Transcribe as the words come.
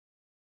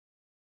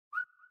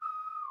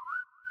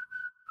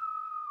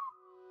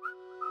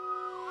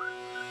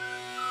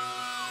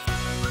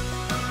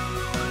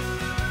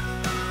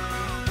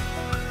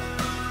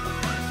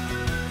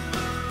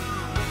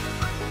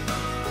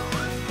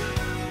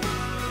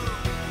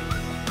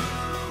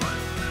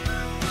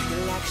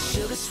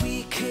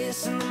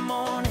kiss in the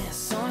morning,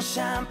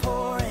 sunshine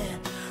pouring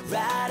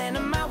right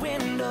into my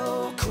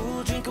window.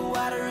 Cool drink of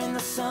water in the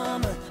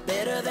summer,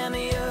 better than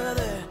the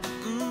other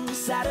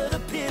side of the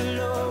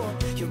pillow.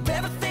 You're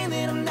everything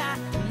that I'm not,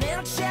 a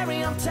little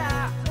cherry on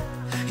top.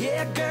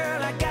 Yeah,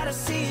 girl, I gotta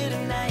see you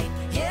tonight.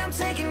 Yeah, I'm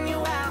taking you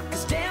out,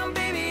 'cause damn,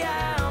 baby,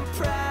 I'm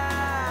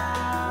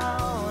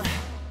proud.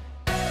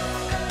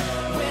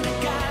 When a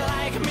guy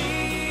like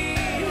me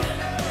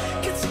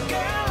gets a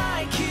girl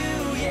like you,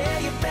 yeah,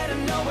 you better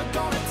know we're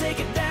gonna take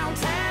it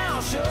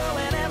downtown,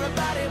 showing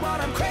everybody what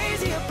I'm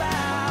crazy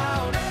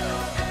about.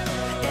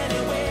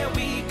 Anywhere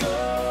we go,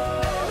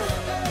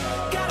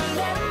 gotta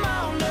let them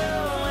all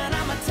know, and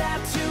I'ma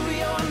tattoo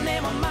your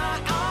name on my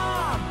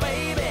arm,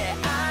 baby.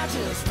 I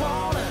just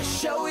wanna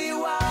show you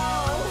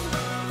all.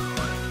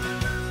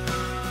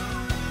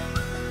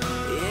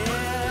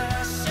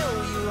 Yeah, show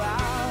you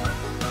all.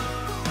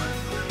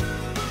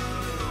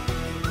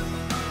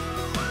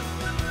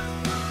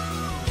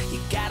 You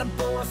got a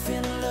boy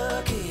feeling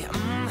lucky,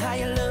 how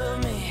you love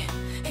me,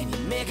 and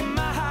you're making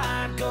my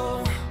heart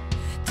go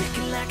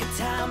ticking like a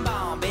time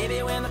bomb,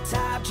 baby, when the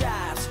top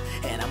drops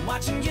and I'm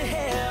watching your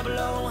hair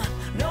blow.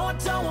 No, I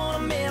don't wanna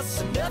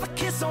miss another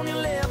kiss on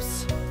your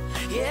lips.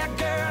 Yeah,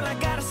 girl, I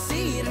gotta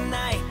see you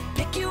tonight.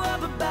 Pick you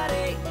up about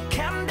 8,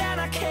 counting down,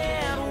 I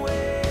can't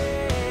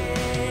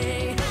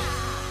wait.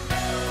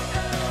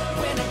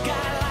 When a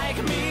guy like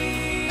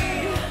me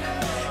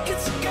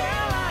gets a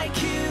girl like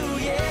you,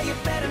 yeah, you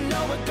better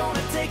know we're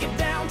gonna take it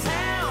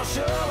downtown,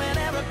 showing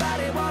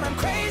everybody what I'm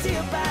crazy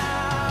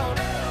about.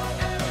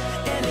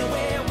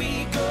 Anywhere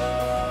we go,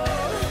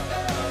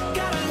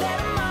 gotta let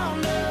them all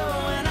know,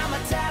 and I'ma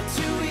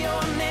tattoo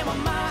your name on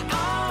my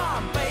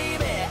arm,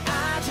 baby.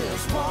 I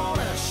just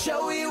wanna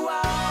show you all.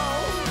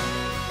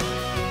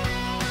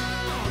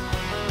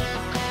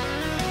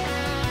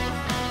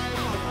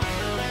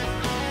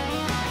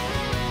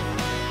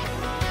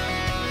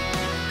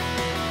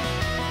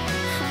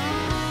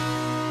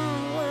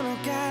 When a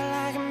guy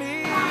like me.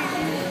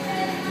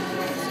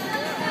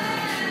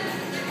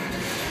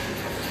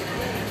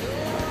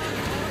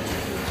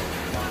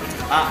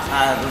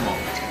 どうも。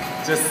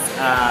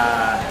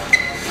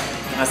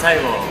最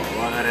後、お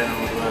別れの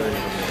ワードということで、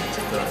ち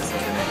ょっとすい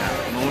ませ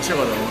ん、面白い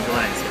ことは面白く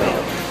ないんですけど、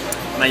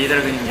ゆうた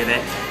ろうくんに向けて、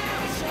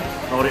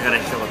俺から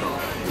一言、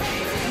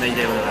言い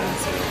たいことがあるんで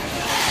すけ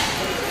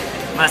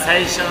ど、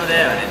最初の出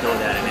会いはね、どう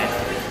であれね、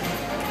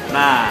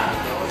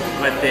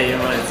こうやって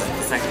今までずっ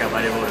とサッカー、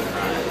バレーボールとか、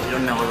いろ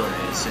んなことを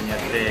ね、一緒にやっ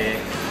て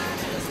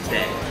き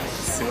て、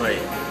すごい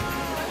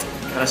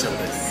楽しかっ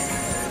たです。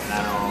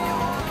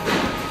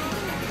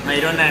い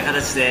ろんな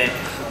形で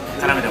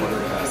絡めたこと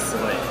とかす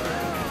ごい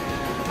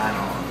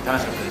楽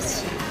しかったで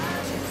すし、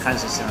感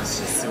謝してま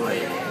すし、すごい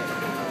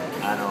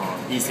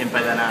いい先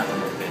輩だなと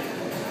思ってい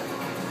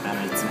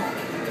つも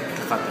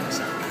関わって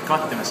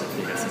ましたっ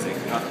ていうか、先生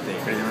関わって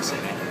くれてました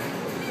よね。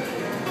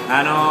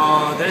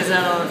とりあえず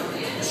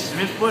締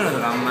めっぽいのと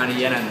かあんまり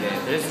嫌なんで、と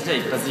りあえずじゃあ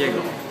一発ギャグ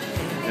をお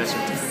願いし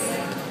ます。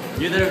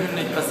ゆうたろうくん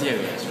の一発ギャグ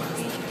お願いします。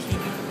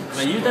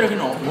ゆうたろうくん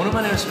のモノ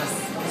マネをしま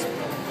す。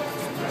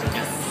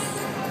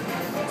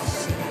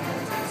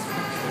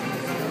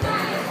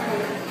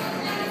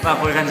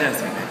こういう感じなんで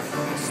すよね。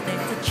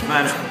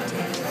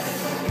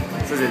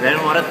そうですね、誰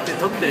も笑って、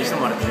撮ってる人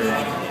も笑ってくれな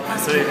いんで、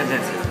そういう感じな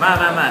んですけど、そ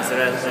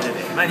れはそれで、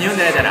日本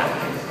で会えたら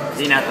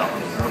いいなと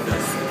思ってま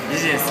す。ビ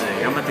ジネス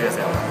頑張ってくだ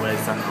さい、親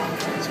父さんの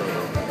仕事。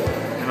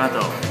あ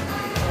と、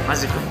マ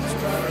ジックも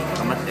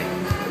頑張って。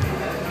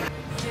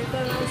ゆう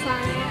たろう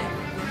さん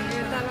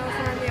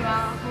に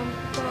は本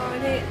当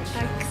に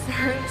たく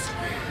さん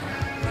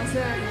お世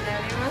話に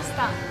なりまし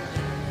た。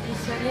一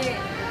緒に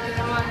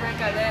車の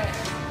中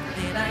で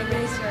大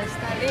練習をし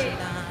たり、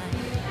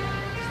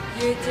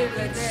 YouTube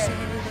で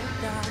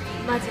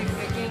マジック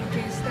研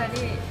究した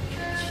り、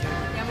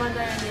山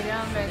田屋にラ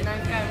ーメン何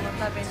回も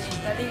食べに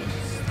行ったり、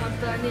本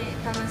当に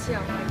楽しい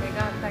思い出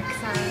がたく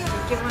さんで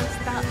きまし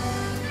た。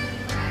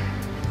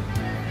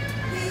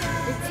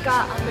いつ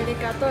かアメリ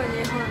カと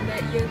日本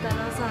でゆうた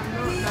ろうさん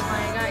の名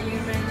前が有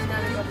名にな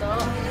ること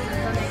をず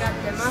っと願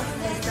ってます。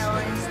めっちゃ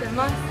応援して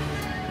ます。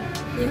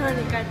日本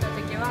に帰った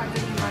時はぜ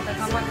ひまた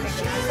頑張って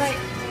ください。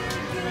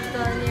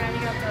本当にあり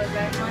がとうご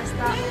ざいまし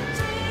た。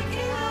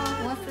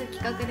もうすぐ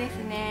企画です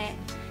ね。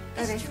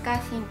どうですか、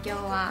心境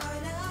は。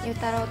ゆう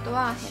たろうと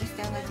はヘルス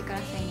で同じクラ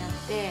スになっ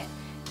て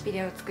ビ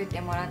デオを作って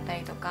もらった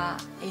りとか、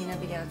エリの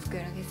ビデオを作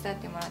るの手伝っ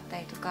てもらった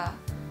りとか、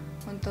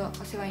本当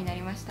お世話にな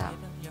りました。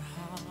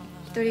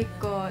一人っ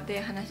子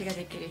で話が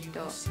できる人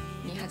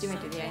に初め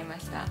て出会いま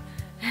した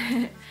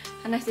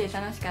話して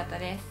楽しかった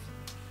で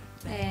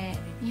す。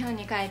日本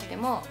に帰って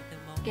も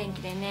元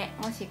気でね。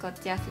もしこっ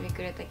ち遊び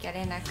来るときは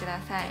連絡くだ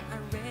さい。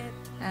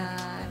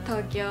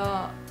東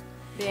京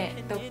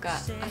でどっか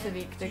遊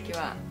び行くとき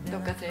はど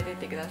っか連れてっ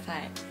てくださ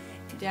い。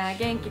じゃあ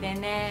元気で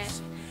ね。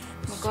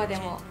向こうで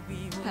も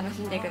楽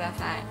しんでくだ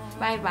さい。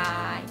バイバイ。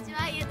こんにち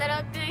は、ゆうたろ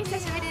うくん、久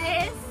しぶり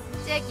で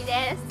す。千秋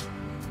です。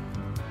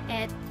日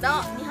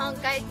本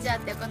帰っちゃう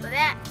ってことで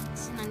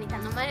しのに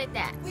頼まれ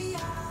て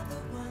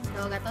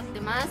動画撮って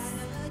ます。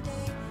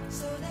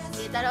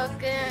ゆうたろう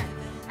く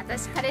ん、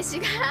私彼氏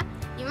が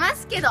いま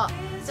すけど、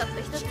ちょっと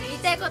一つ言い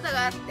たいこと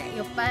があって、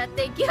酔っ払っ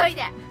て勢い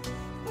でち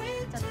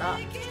ょっと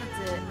一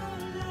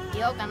つ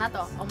言おうかな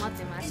と思っ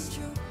てます。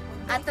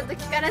会った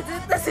時からずっと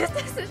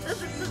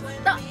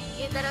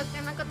ゆうたろう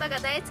くんのことが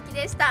大好き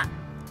でした。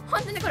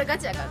本当にこれガ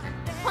チだからね、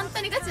本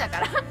当にガチだか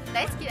ら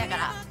大好きだか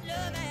ら。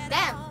で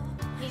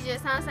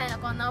23歳の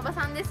こんなおば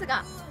さんです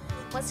が、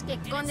もし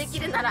結婚でき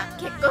るなら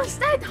結婚し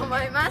たいと思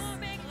います。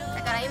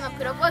だから今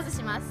プロポーズ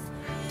します。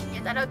ゆ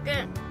うたろうく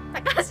ん、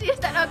高橋ゆう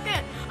たろうくん、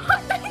本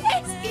当に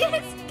大好き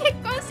です。結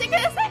婚してく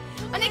ださい。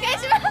お願いし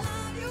ます。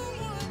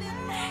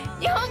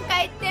日本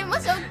帰っても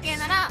し OK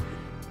なら、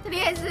とり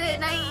あえず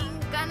LINE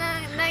かな、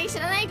 LINE 知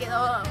らないけど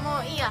も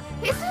ういいや、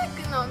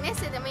 Facebook のメッ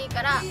セージでもいい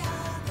から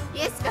イ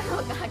エスかど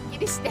うかはっき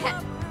りして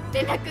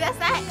連絡くだ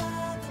さい。と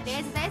りあ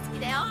えず大好き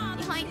だよ。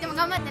日本行っても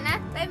頑張って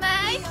ね。バイバ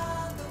イ。ゆう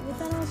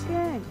たろうく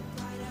ん、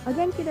お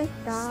元気です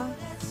か？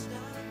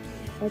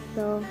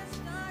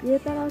ゆう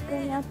たろうく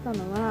んに会った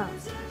のは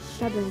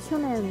多分去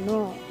年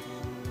の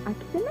秋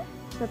攻め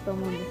だと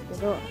思うんです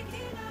けど、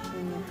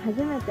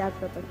初めて会っ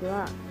た時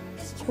は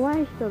怖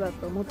い人だ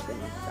と思ってまし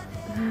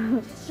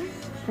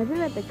た初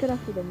めてクラス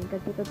で見か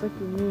けた時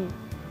に、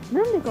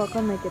なんでかわ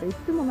かんないけどい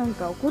つもなん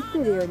か怒って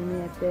るように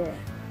見えて、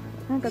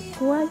なんか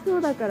怖いそ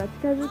うだから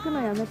近づく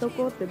のやめと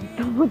こうってずっ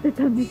と思って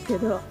たんですけ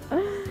ど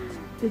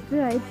実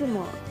はいつ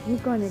もニ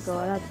コニコ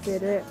笑って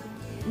る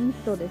いい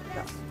人でし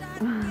た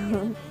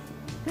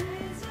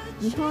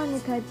日本に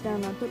帰っちゃう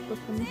のはちょっと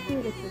寂しい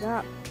です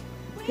が、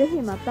ぜ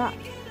ひまた日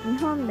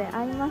本で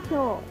会いまし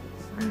ょ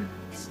う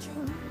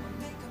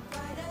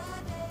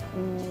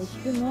い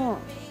つも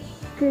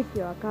空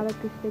気を明る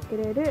くしてく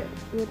れる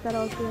ゆうた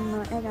ろうくんの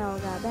笑顔が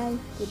大好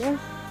きです。じ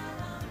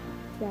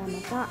ゃあま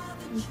た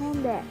日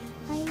本で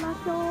会いましょう。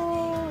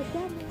じ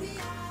ゃあね。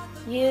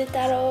ゆう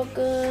たろう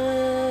くん、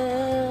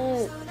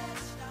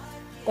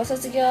ご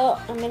卒業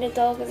おめで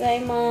とうござい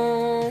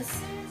ま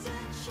す。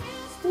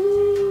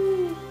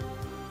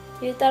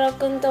ゆうたろう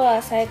くんとは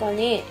最後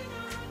に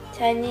チ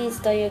ャイニー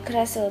ズというク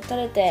ラスを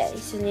取れて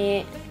一緒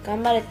に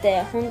頑張れ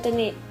て本当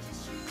に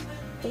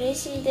嬉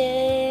しい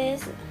で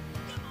す。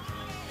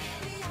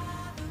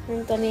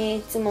本当に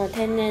いつも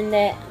天然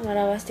で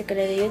笑わせてく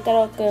れるゆうた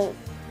ろうくん、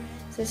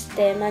そし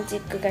てマジ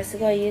ックがす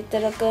ごいゆうた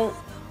ろうくん、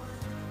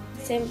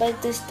先輩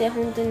として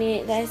本当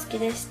に大好き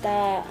でし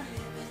た。い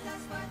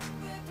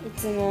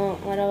つも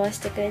笑わ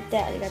せてくれて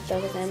ありがと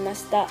うございま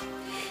した。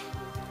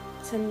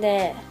そん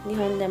で日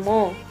本で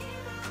も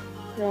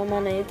ロー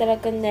マのゆうたろう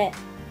くんで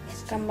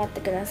頑張っ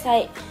てくださ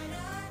い。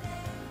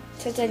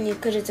外に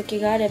来る時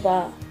があれ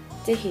ば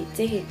ぜひ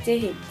ぜひぜ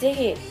ひぜ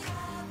ひ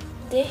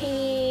ぜ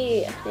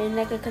ひ連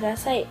絡くだ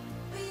さい。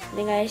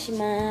お願いし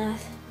ま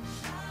す。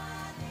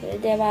それ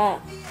では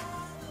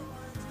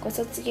ご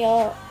卒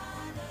業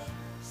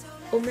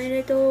おめ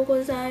でとう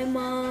ござい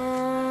ま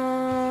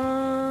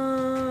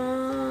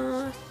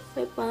す。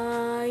バイ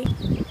バイ。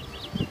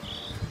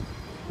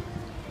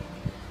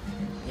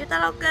ゆうた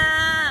ろうくん、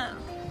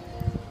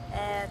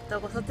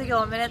ご卒業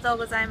おめでとう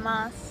ござい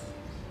ます。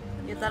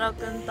ゆうたろう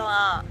くんと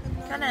は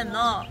去年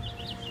の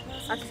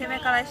秋攻め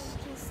から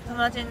友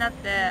達になっ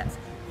て、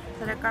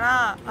それか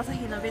ら朝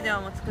日のビデ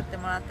オも作って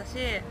もらったし、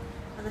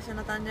私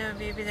の誕生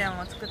日ビデオ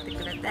も作って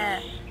くれて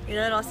い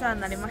ろいろお世話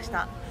になりまし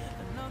た。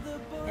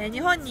日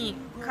本に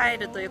帰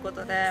るというこ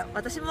とで、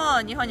私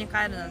も日本に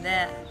帰るの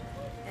で、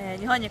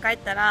日本に帰っ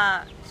た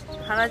ら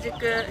原宿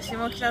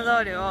下北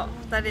通りを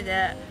2人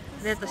で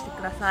デートして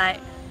ください。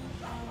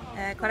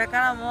これか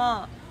ら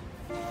も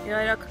い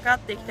ろいろ関わっ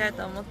ていきたい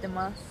と思って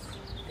ます。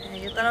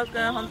ゆうたろうく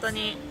ん本当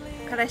に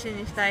彼氏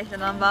にしたい人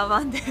ナンバー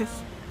ワンで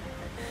す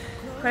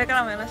これか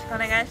らもよろしくお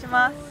願いし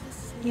ます。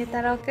ゆう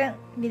たろうくん、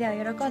ビデオ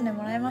喜んで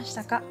もらえまし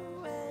たか？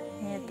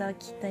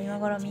きっと今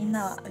頃みん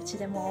なはうち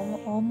でも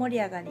大盛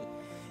り上がり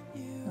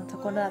のと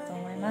ころだと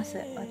思います。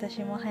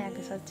私も早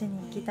くそっち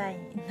に行きたい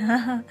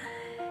な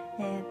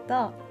ゆ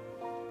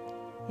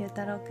う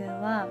たろうく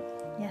んは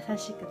優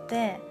しく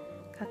て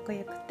かっこ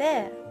よく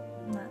て、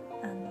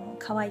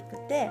可愛く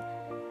て、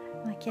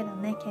けど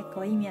ね、結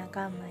構意味わ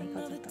かんない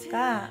ことと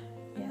か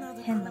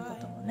変なこ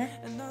とも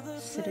ね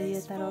するゆ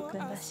うたろうくん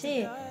だ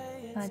し、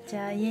じ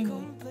ゃあ家に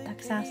た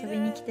くさん遊び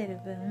に来てる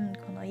分、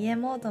この家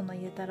モードの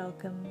ゆうたろう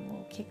くん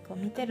も結構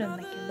見てるん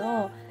だけ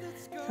ど、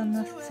そ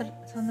の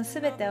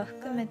全てを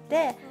含め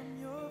て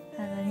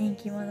人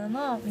気者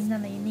のみんな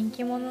の人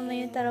気者の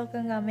ゆうたろうく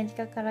んがアメリ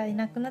カからい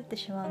なくなって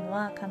しまうの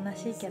は悲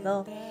しいけ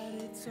ど、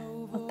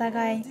お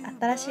互い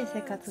新しい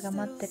生活が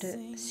待って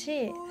る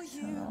し、そ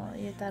の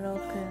ゆうたろう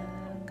く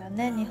んが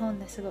ね日本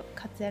ですごく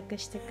活躍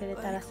してくれ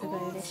たらすご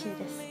い嬉しい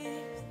です。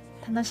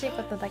楽しい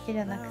ことだけじ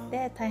ゃなく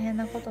て大変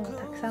なことも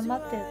たくさん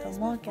待ってると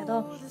思うけ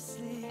ど、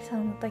そ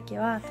の時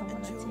は友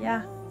達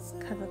や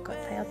家族を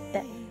頼っ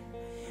て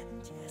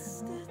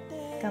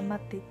頑張っ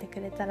ていってく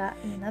れたら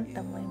いいなって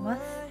思いま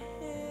す。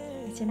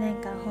1年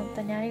間本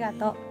当にありがとう。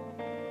じ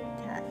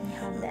ゃあ日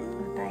本でま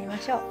た会いま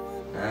しょう。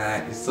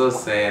It's so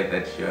sad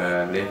that you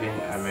are leaving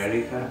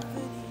America.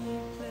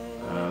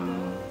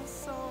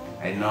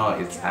 I know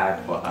it's hard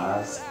for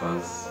us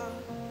because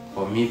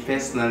for me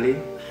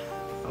personally,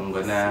 I'm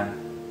gonna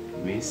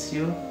miss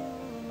you.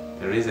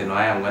 The reason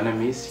why I'm gonna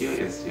miss you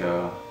is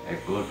you're a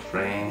good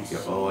friend,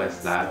 you're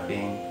always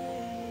laughing,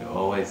 you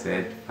always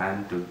had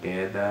fun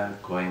together,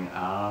 going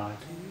out,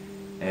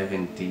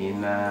 having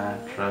dinner,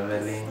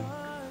 traveling.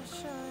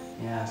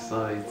 Yeah,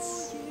 so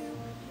it's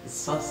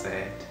so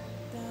sad.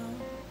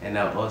 And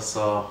I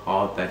also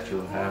hope that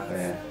you have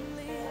a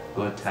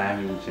good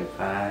time in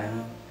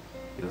Japan.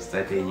 You'll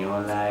start a new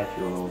life,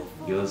 you'll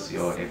use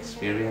your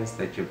experience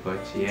that you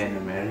got here in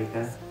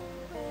America.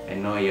 I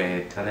know you're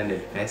a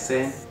talented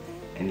person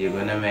and you're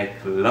gonna make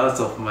lots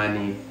of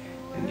money,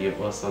 and you're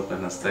also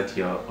gonna start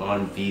your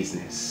own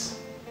business.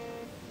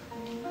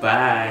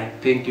 Bye.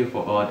 Thank you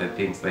for all the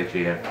things that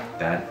you have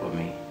done for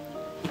me.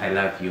 I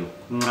love you.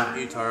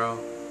 Yutaro,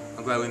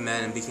 I'm glad we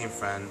met and became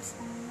friends.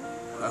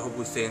 I hope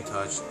we stay in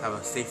touch. Have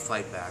a safe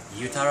flight back.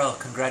 Yutaro,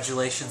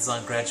 congratulations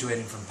on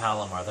graduating from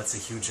Palomar. That's a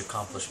huge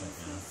accomplishment,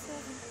 man.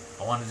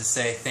 I wanted to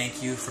say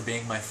thank you for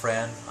being my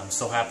friend. I'm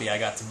so happy I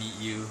got to meet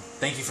you.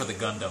 Thank you for the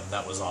Gundam.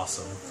 That was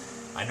awesome.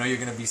 I know you're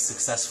going to be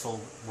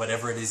successful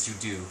whatever it is you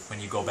do when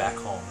you go back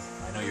home.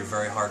 I know you're a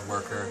very hard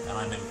worker, and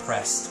I'm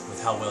impressed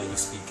with how well you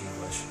speak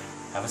English.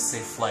 Have a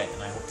safe flight,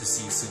 and I hope to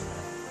see you soon,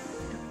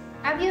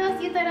 man.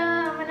 Adios,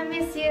 Yutaro. I'm gonna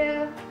miss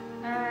you.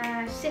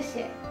 谢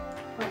谢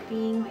for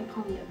being my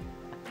朋友.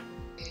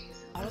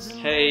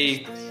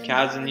 Hey,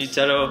 Kaz and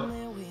Yutaro.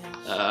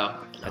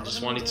 I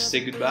just wanted to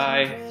say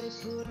goodbye.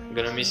 I'm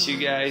gonna miss you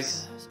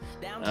guys.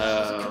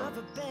 I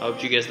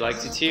hope you guys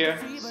liked it here.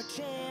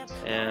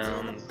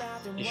 And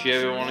if you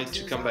ever wanted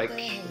to come back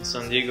in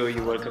San Diego,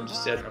 you're welcome to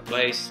stay at my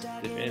place,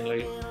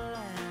 definitely.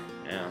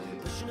 And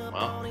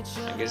well,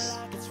 I guess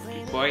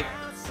goodbye.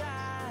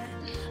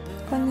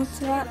 こんに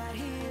ちは。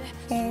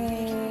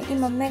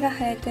今目が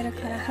生えてる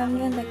から半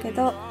分だけ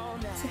ど、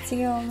卒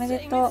業おめで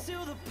とう。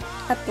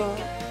あと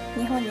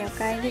日本にお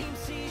帰り。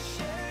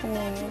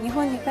日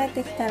本に帰っ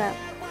てきたら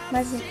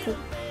マジック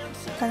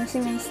楽し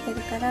みにして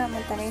るからま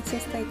た練習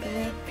しといて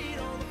ね。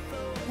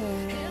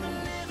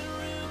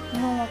日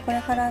本はこ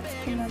れから暑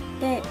くなっ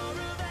て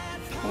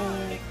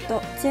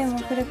梅雨も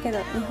来るけど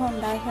日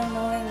本代表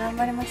の応援頑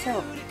張りましょ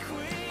う。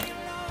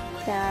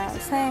じゃあ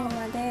最後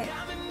まで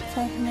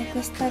財布な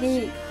くした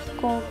り飛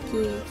行機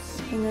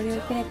に乗り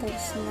遅れたり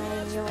しな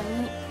いよう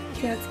に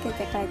気をつけ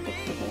て帰ってき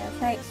てくだ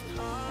さい。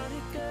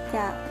じ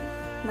ゃあ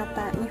ま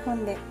た日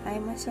本で会い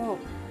ましょう。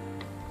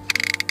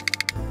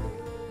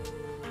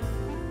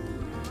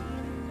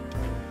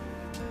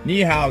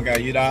Ni hao,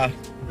 Gayuda.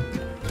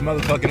 It's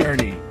motherfucking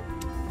Ernie.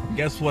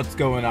 Guess what's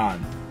going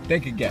on?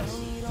 Take a guess.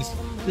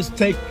 Just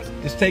take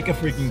a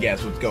freaking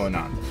guess what's going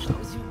on.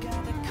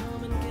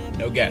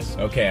 No guess.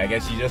 Okay, I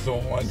guess you just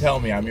don't want to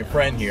tell me. I'm your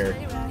friend here,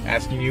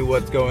 asking you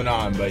what's going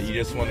on, but you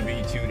just want to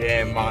be too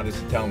damn modest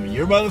to tell me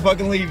you're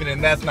motherfucking leaving,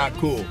 and that's not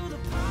cool.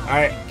 All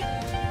right.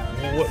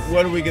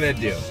 What are we gonna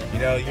do? You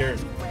know,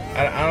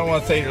 I don't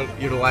want to say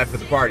you're the life of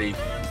the party,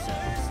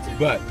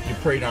 but you're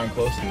pretty darn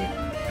close to it.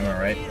 Am I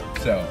right?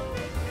 So.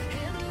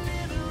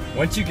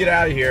 Once you get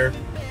out of here,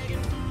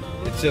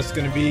 it's just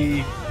gonna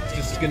be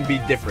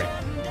different,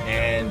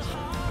 and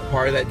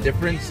part of that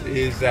difference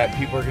is that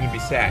people are gonna be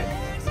sad.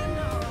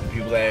 The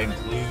people that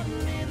include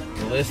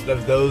the list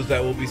of those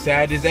that will be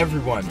sad is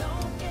everyone.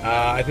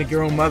 I think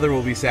your own mother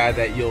will be sad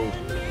that you'll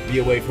be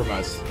away from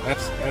us.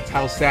 That's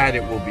how sad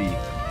it will be.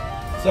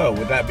 So,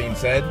 with that being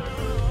said,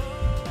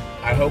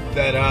 I hope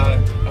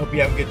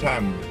you have a good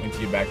time once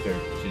you get back there.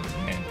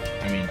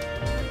 I mean,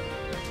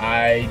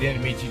 I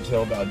didn't meet you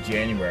till about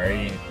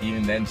January,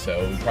 even then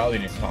so we probably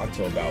didn't talk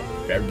till about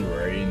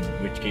February, in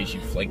which case you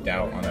flaked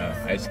out on a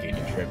ice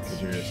skating trip because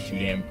you're just too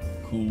damn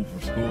cool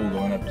for school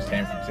going up to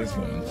San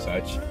Francisco and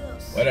such.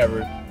 Whatever,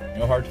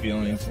 no hard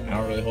feelings, I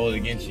don't really hold it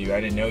against you.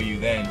 I didn't know you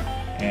then,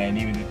 and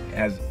even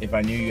as if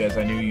I knew you as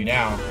I knew you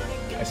now,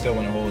 I still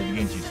want to hold it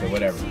against you, so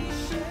whatever.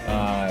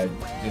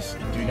 Just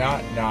do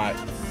not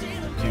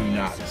do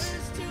nots.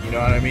 You know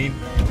what I mean?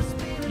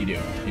 You do.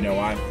 You know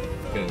why?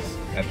 Because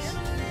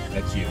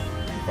that's you.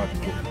 You're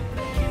fucking cool.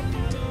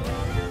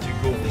 Too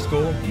cool for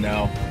school?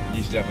 No.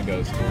 You should definitely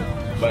go to school.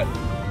 But,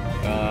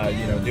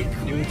 you know, do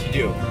what you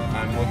do.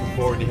 I'm looking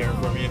forward to hearing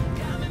from you.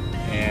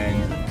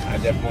 And I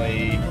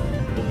definitely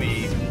will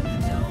be,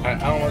 I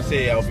don't want to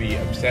say I'll be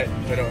upset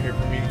if I don't hear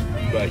from you.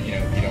 But, you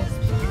know, if you don't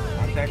keep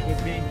contact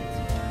with me,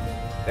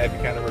 that'd be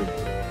kind of rude.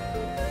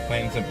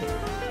 Plain and simple.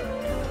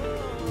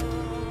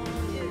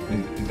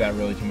 Is that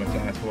really too much to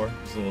ask for?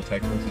 Just a little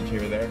text message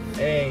here or there.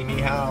 Hey, ni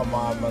hao,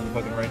 ma,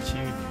 motherfucking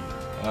Renchi.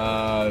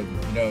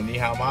 You know, ni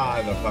hao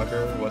ma,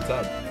 motherfucker. What's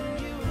up?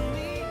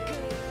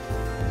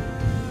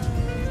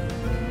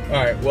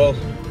 Alright, well,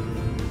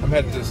 I'm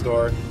headed to the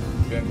store.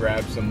 Gonna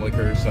grab some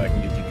liquor so I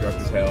can get you drunk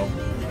as hell.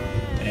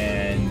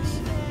 And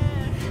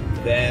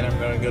then I'm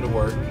gonna go to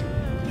work.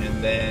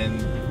 And then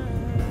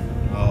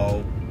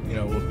I'll, you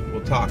know,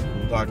 we'll talk.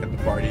 We'll talk at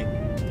the party.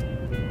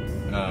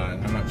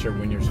 I'm not sure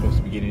when you're supposed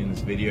to be getting in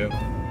this video.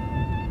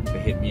 To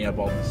hit me up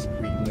all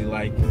discreetly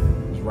like,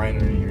 it's right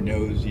under your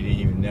nose, you didn't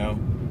even know.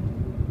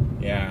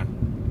 Yeah,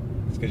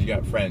 it's because you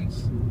got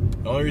friends.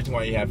 The only reason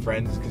why you have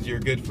friends is because you're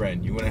a good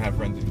friend. You wouldn't have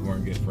friends if you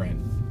weren't a good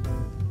friend.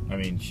 I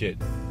mean, shit.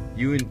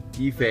 You and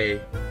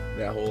Ife,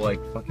 that whole like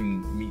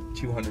fucking meet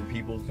 200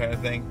 people kind of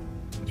thing,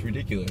 it's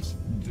ridiculous.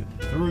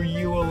 Through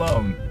you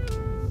alone,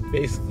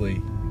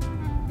 basically,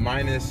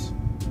 minus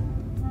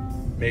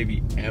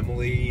maybe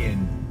Emily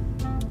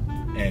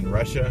and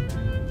Russia,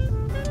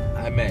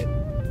 I met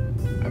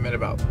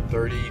about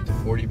 30 to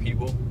 40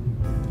 people.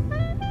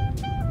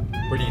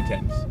 Pretty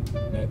intense.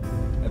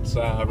 That's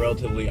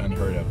relatively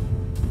unheard of.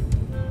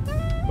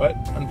 But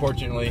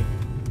unfortunately,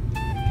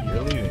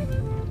 you're leaving.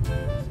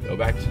 Go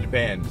back to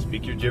Japan.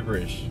 Speak your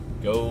gibberish.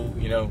 Go,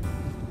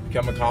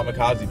 become a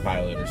kamikaze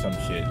pilot or some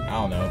shit. I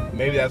don't know.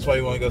 Maybe that's why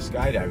you want to go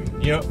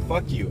skydiving.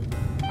 Fuck you.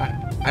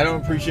 I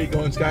don't appreciate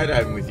going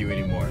skydiving with you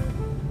anymore.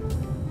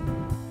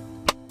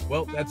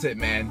 Well, that's it,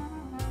 man.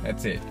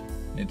 That's it.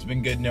 It's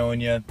been good knowing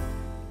you.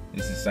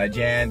 This is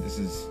Saijan. This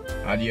is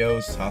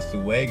adios. Hasta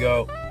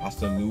luego.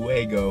 Hasta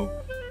luego.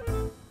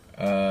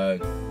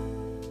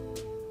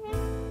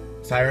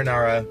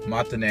 Sayonara.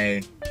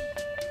 Matane.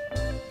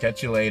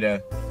 Catch you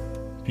later.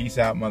 Peace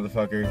out,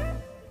 motherfucker.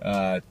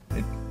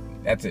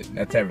 That's it.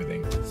 That's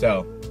everything.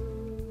 So,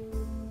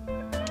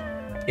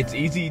 it's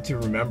easy to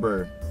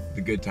remember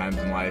the good times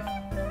in life,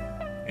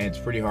 and it's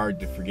pretty hard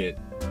to forget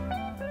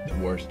the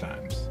worst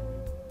times.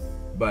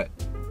 But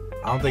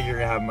I don't think you're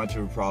gonna have much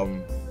of a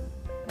problem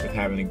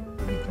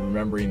with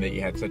remembering that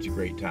you had such a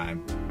great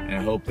time. And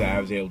I hope that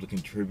I was able to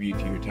contribute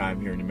to your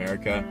time here in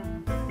America.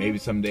 Maybe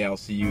someday I'll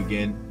see you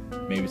again.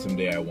 Maybe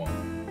someday I won't.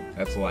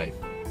 That's life,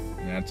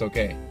 and that's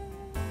okay.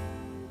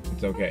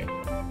 It's okay.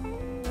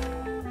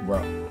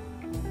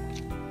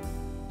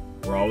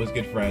 We're always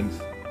good friends.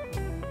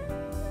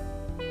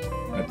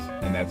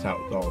 That's how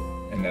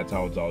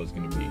it's always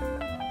gonna be.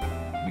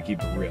 We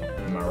keep it real.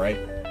 Am I right?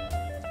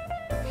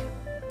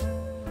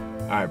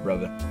 Alright,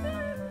 brother.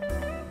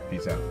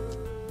 Peace out.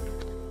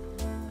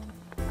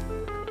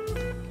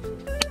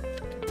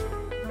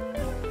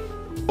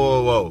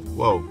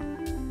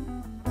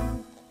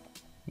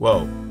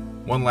 Whoa.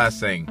 One last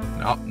thing.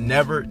 I'll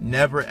never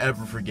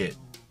ever forget.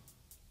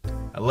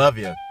 I love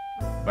you,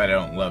 but I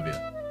don't love you.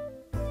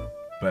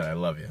 But I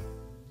love you.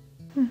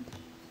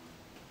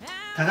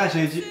 高橋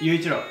雄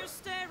一郎、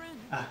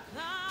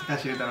高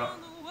橋雄太郎、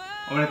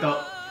おめでとう。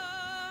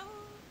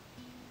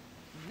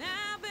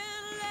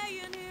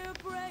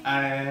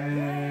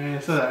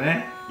そうだ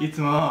ね。いつ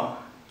も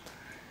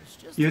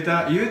雄太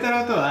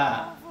郎と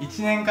は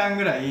1年間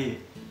ぐらい、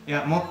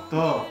もっ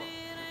と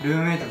ルー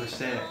ムメイトとし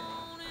て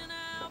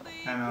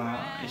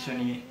一緒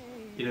に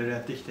いろいろや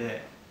ってき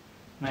て、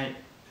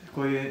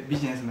こういうビ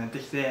ジネスもやって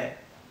きて、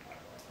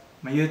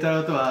雄太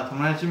郎とは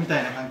友達みた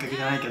いな感覚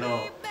じゃないけど、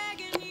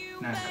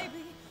なんか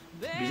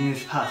ビジネ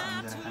スパーソ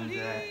ンみたいな感じ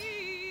で、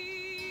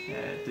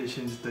一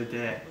緒にずっとい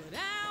て、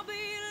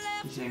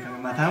1年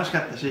間楽しか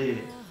ったし、い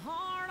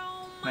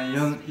ろい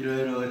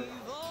ろ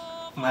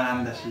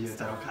学んだし、雄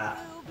太郎から。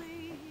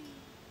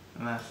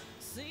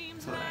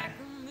そうだね。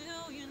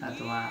あ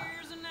と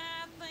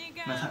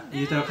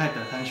雄太郎帰った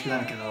ら楽しくな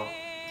るけど、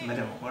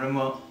でも俺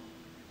も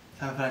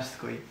サンフランシス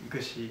コ行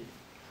くし、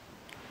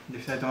で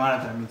2人とも新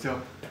たな道を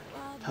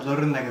たど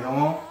るんだけど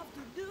も、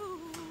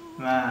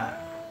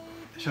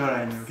将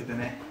来に向けて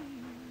ね、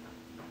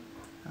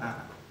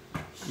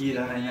いい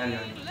旦那になるよ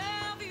うに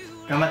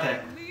頑張っ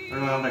て。俺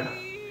も頑張るから。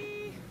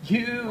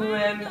 You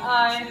and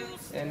I,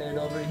 and then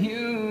over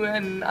you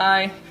and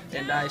I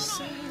said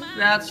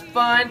that's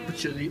fine,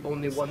 but you're the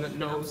only one that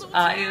knows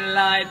I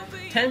lied.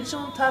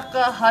 Tenshon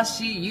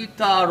Takahashi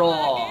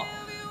Yutaro.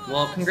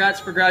 Well,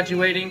 congrats for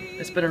graduating.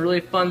 It's been a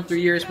really fun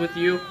 3 years with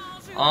you.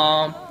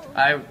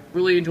 I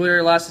really enjoyed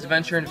our last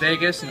adventure in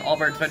Vegas and all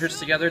of our adventures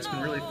together. It's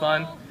been really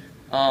fun.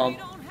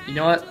 You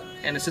know what?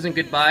 And this isn't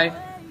goodbye.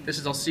 This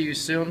is I'll see you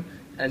soon.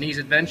 And these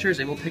adventures,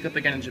 they will pick up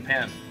again in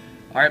Japan.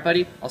 Alright,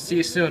 buddy? I'll see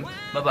you soon.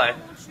 Bye-bye.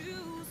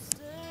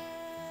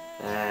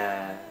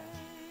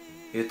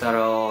 ゆうた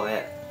ろう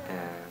へ、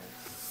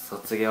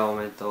卒業お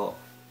めでと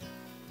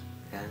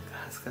う。なんか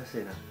恥ずかし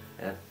いな。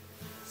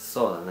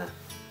そうだ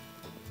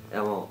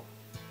ね。も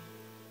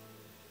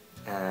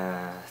う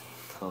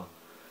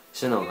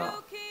シュノが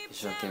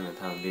一生懸命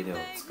多分ビデオを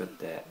作っ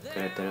てく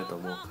れてると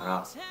思うから、な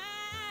んか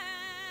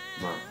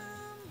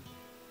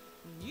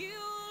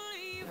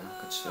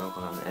ちょっと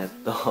わかんない。な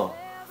んだろ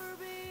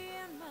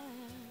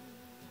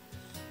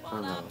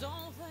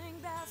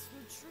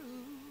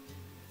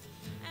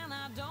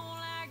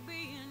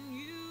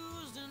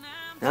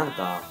う。なん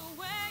か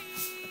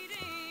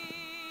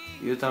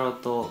ゆうたろう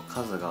と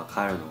カズが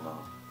帰るのが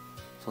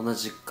そんな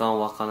実感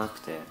湧かな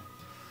くて、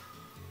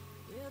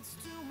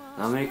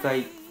アメリカ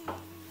帰っ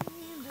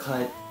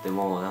て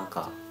もなん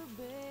か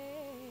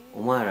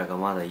お前らが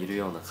まだいる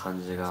ような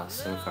感じが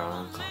するから、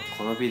なんか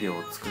このビデオ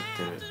を作っ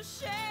てる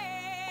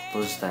こ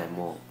と自体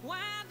も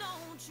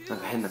なん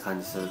か変な感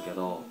じするけ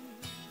ど、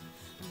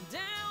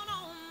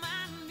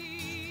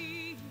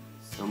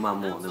も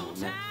うでも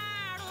ね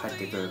帰っ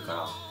てくるか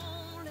ら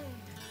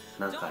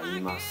なんか言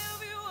いま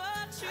す。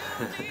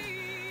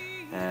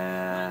な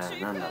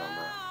んだろうな、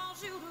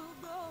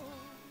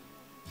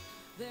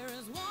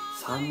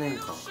3年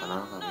間か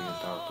な、多分ゆう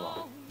たろうと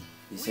は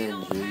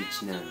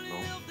2011年の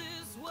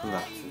9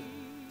月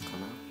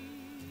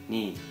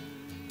に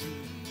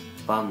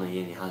バンの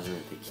家に初め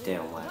て来て、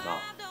お前が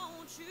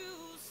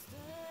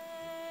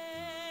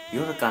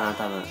夜かな、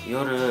多分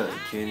夜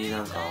急に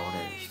なんか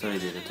俺一人で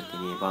いる時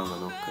にバンが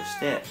ノックし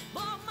て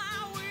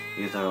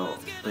ゆうたろ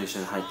うと一緒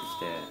に入ってき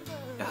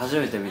て、初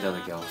めて見た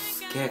時は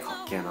すげえ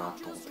かっけえな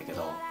と思ったけ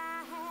ど、も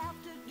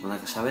うなん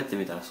か喋って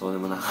みたらそうで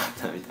もなかっ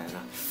たみたいな、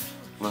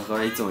まあこ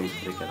れいつも言っ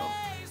てるけど、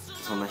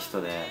そんな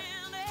人で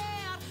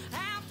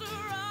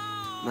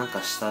なん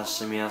か親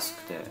しみやす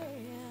くて、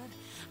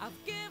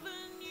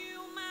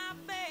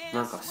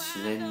なんか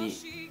自然に打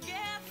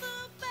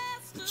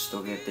ち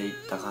解けていっ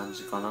た感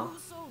じかな。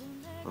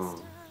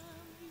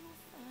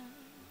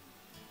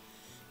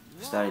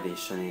2人で一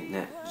緒に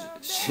ね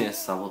CS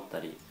サボった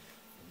り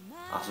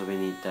遊び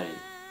に行ったり、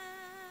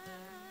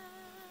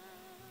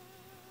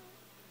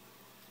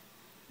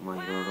まあ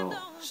いろいろ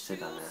して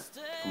たね。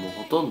もう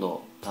ほとん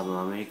ど多分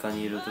アメリカ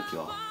にいる時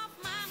は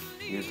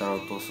ゆうたろ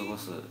うと過ご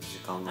す時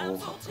間が多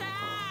かったのか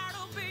な。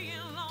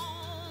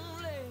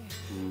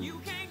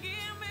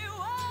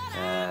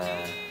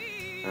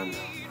なんだ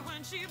ろう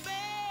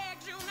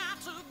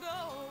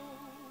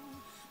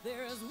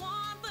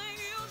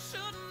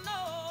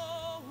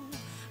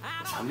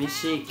な、寂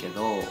しいけ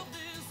どお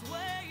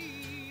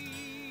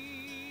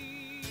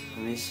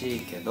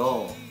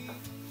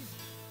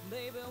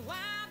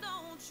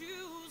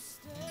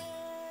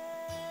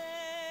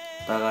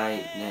互い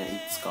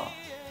ね、いつか、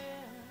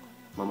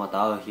ま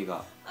た会う日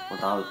が、ま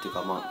た会うっていう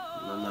か、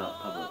なんなら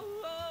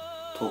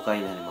多分10日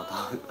以内にまた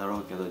会うだろ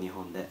うけど、日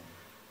本で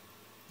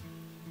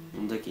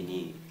その時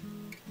に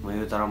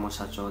ゆうたろうも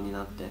社長に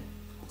なって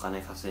お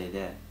金稼い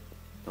で、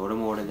俺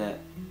も俺で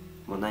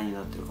もう何に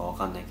なってるか分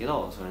かんないけ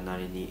ど、それな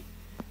りに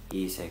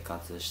いい生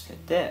活して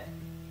て、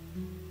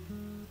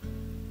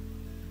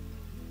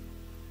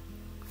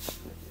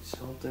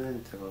本当に何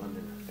言ってるか分かんな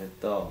いな。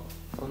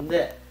そん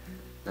で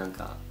なん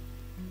か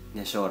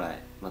ね、将来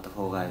また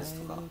フォーガイズ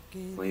とか、も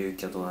う勇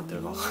気はどうなって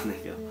るか分かんない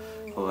けど、フ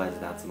ォーガイズ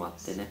で集まっ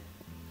てね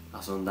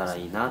遊んだら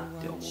いいなっ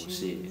て思う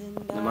し、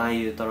で前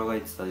ゆうたろうが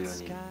言ってたよう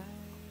に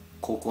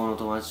高校の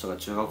友達とか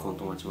中学校の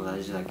友達も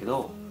大事だけ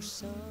ど、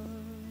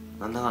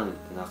なんだかんだ言っ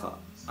てなんか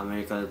アメ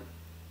リカ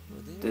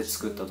で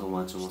作った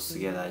友達もす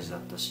げえ大事だっ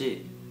た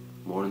し、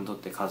もう俺にとっ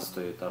てカズ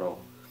とゆうたろ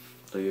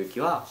うとゆうき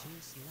は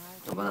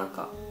やっぱなん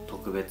か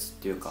特別っ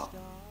ていうか、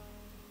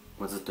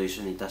ずっと一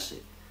緒にいた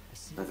し、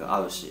なんか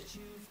会うし、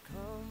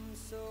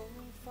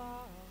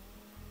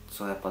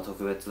そうやっぱ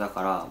特別だ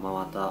から、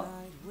また、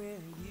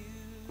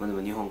で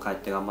も日本帰っ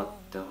て頑張っ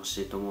てほ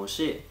しいと思う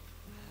し、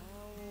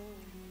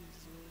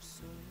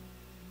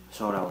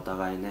将来お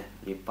互いね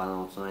立派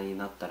な大人に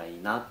なったらい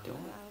いなって思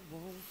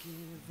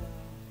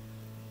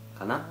う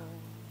かな。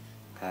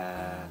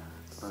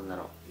なんだ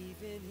ろ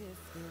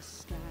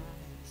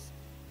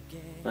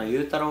う、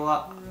ゆうたろう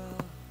が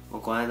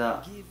この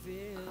間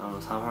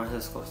サンフラ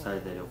ンシスコ2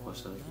人で旅行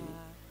した時に、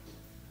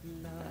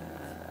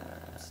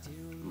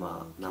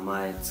名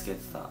前つけ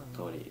てた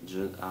通り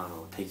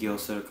適応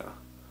するか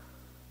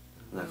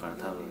ら、だから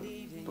多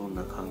分どん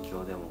な環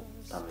境でも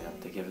多分やっ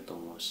ていけると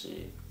思う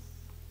し、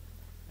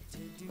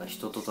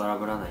人とトラ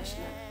ブらないし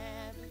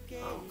ね、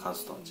カ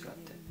ズとは違っ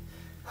て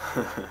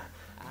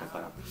だか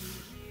ら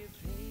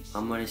あ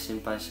んまり心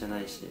配してな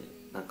いし、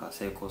なんか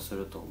成功す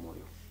ると思う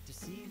よ。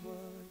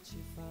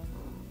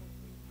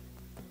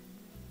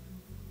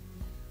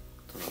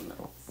どうなんだ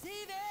ろ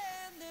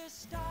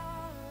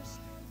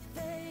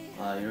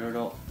う、いろい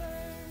ろ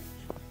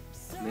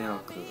迷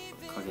惑か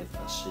け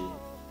たし、い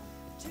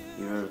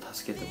ろいろ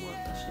助けてもら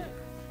ったし、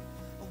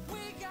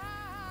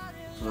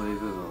そういう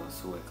部分は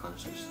すごい感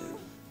謝してる。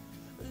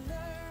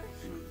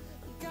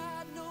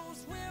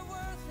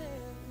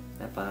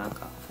やっぱなん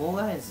かフォー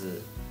ガイ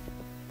ズ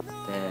って、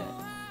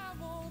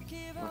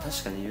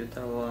確かにゆう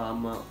たろうはあ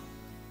んま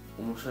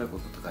面白いこ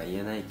ととか言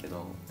えないけ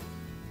ど、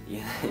言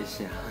えない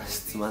し、話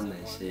つまんな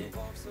いし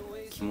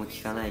気も利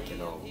かないけ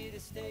ど、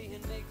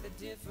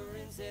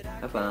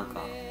やっぱなん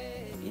か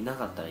いな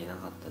かったらいな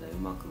かったでう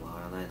まく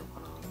回らないのか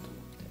なと思っ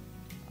て、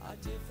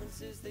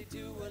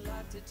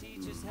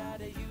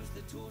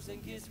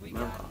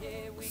なんか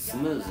ス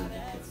ムーズにいくよ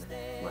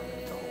ね、や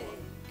れた方が。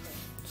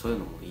そういう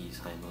のもいい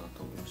才能だ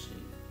と思うし、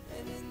だ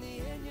か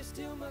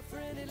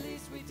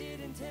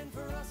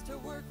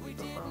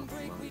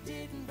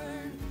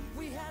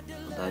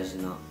ら大事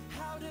な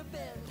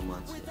友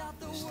達でした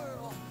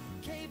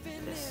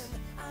です。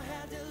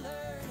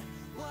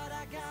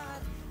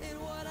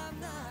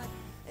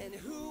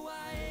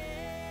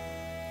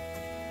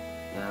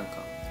なんか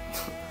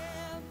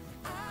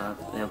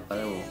やっぱ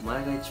でもお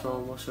前が一番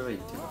面白いっ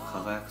ていうか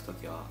輝く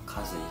時は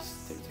数い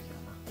じってる時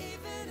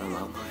だな。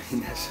あんまり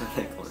みんな知ら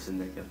ないかもしれ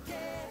ないけど、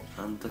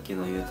あの時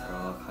のゆうたろ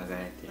うは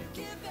輝いてる。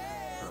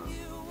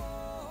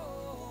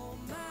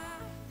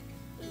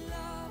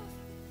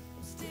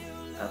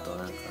あと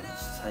なんか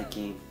最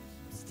近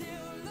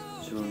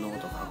自分のこ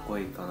とかっこ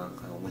いいかなん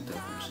か思ってる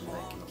かもしれな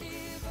いけど、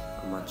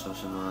あんま調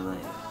子乗らない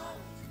で、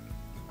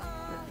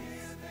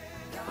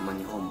あんま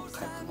日本帰っ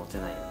てモテ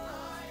ないよ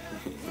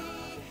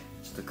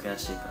ちょっと悔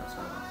しいからさ、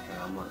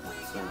あんま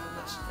そういうの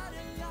なしで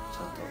ちゃん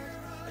と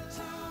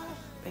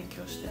勉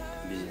強して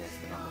ビジネ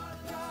スで頑張っ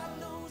ていき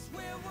ます。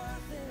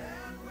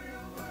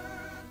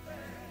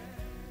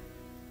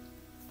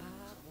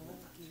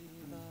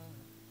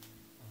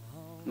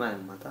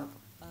また、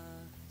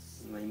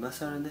今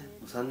更ね、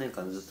3年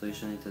間ずっと一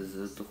緒にいて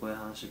ずっとこういう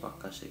話ばっ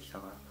かしてきた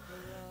から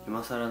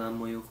今更何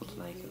も言うこと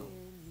ないけど、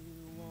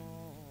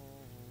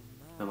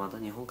また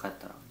日本帰っ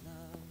たら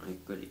ゆっ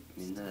くり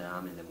みんなでラ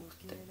ーメンでも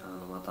食って、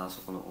またあ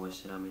そこの美味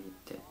しいラーメン行っ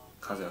て、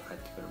風が帰っ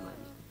てくる前に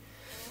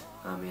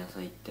ラーメン屋さ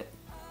ん行って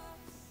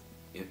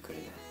ゆっくり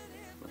ね、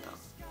また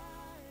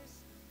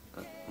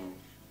遊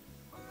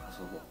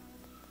ぼう。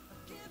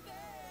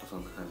そ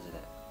んな感じで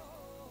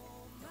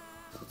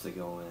卒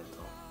業おめでと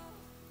う。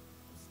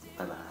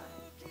バイバイ。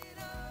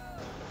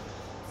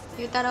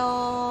ゆうたろう、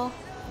お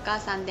母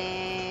さん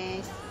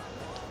です。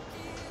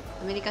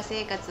アメリカ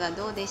生活は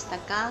どうでした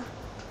か？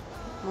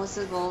もう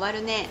すぐ終わ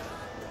るね。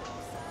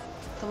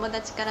友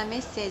達からメ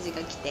ッセージ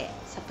が来て、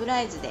サプ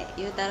ライズで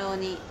ゆうたろう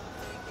に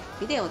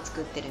ビデオを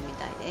作ってるみ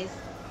たいです。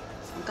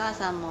お母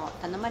さんも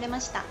頼まれま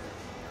した。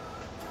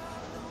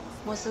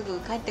もうすぐ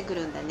帰ってく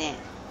るんだね。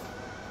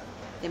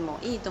でも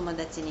いい友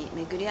達に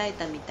巡り会え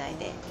たみたい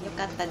でよ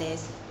かったで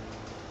す。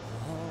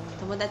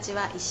友達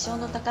は一生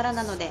の宝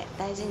なので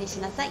大事にし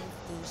なさい。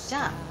じ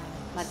ゃあ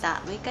ま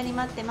た6日に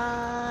待って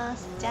ま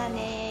す。じゃあ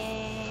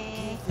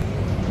ね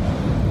ー。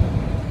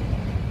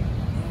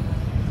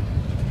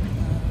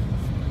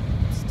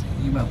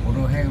今こ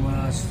の辺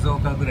は静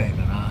岡ぐらい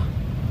かな。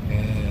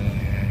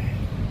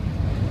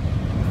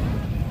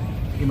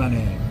今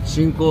ね、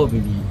新神戸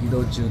に移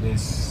動中で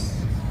す。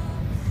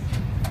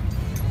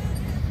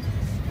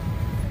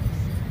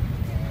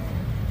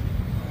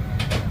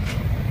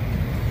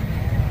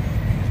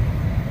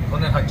ト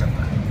ンネル入っちゃっ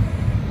た。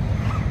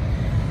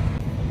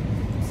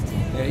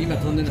今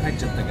トンネル入っ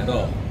ちゃったけ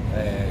ど、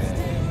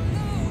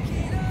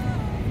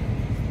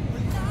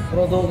こ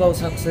の動画を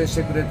作成し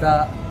てくれ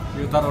た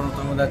ゆうたろうの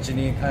友達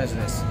に感謝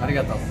です。あり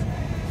がとう。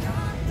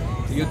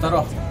ゆうた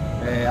ろう、あ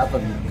と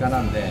3日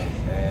なんで、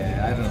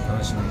会えるの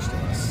楽しみにして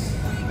ます。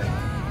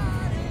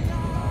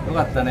よ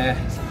かったね。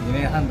2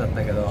年半だっ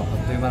たけどあっ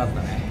という間だっ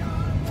たね。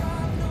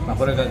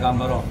これから頑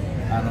張ろ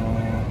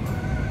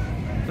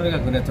う。とにか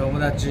くね、友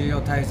達を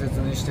大切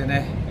にして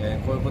ね、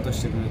こういうこと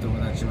してくれる友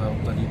達は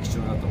本当に貴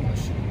重だと思う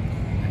し、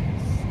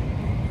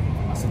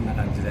そんな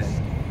感じでよ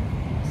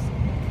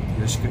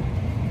ろしく。